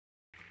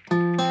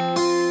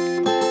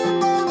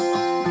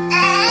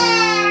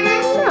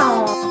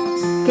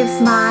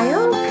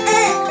smile.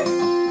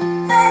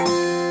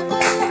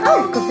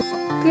 Oh, good.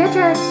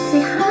 Patrick,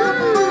 say hi.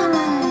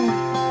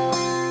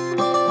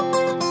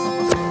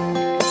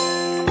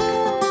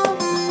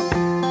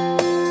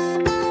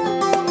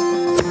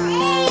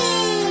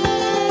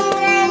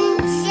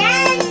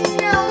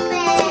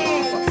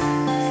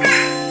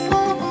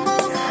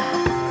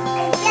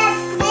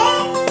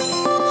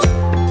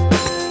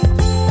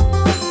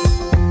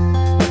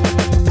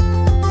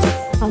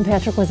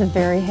 Patrick was a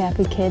very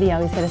happy kid. He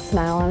always had a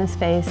smile on his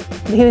face.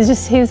 He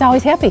was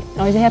always happy,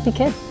 always a happy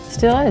kid,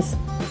 still is.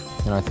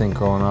 I think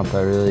growing up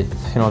I really,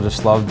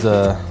 just loved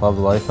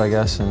life, I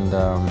guess, and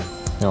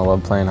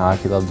loved playing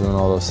hockey, loved doing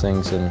all those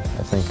things, and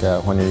I think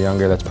when you're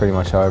younger that's pretty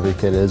much how every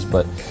kid is,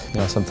 but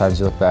sometimes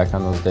you look back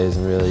on those days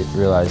and really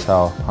realize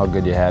how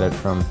good you had it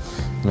from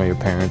your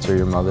parents or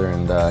your mother,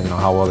 and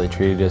how well they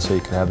treated you so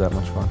you could have that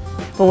much fun.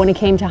 But when it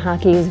came to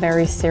hockey, he was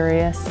very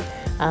serious.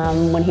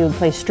 When he would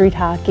play street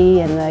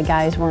hockey and the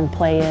guys weren't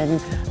playing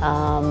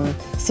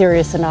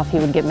serious enough, he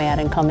would get mad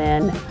and come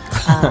in.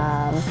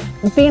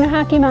 Being a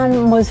hockey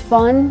mom was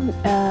fun.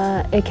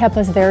 It kept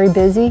us very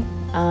busy.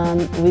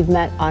 We've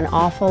met an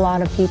awful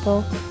lot of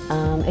people.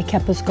 It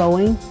kept us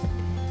going,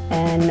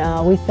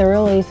 and we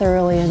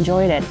thoroughly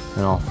enjoyed it.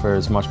 For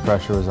as much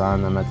pressure was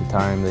on them at the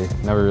time, they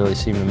never really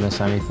seemed to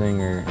miss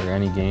anything or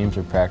any games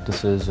or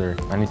practices or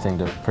anything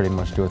to pretty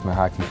much do with my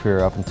hockey career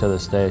up until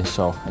this day.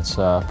 So it's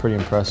pretty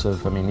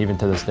impressive. I mean, even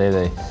to this day,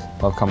 they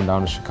love coming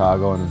down to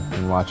Chicago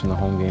and watching the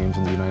home games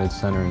in the United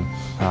Center. And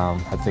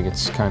I think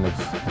it's kind of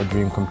a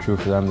dream come true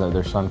for them that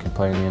their son can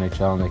play in the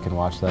NHL and they can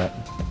watch that.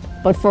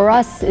 But for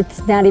us,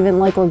 it's not even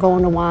like we're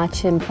going to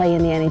watch him play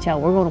in the NHL.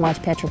 We're going to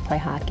watch Patrick play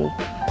hockey.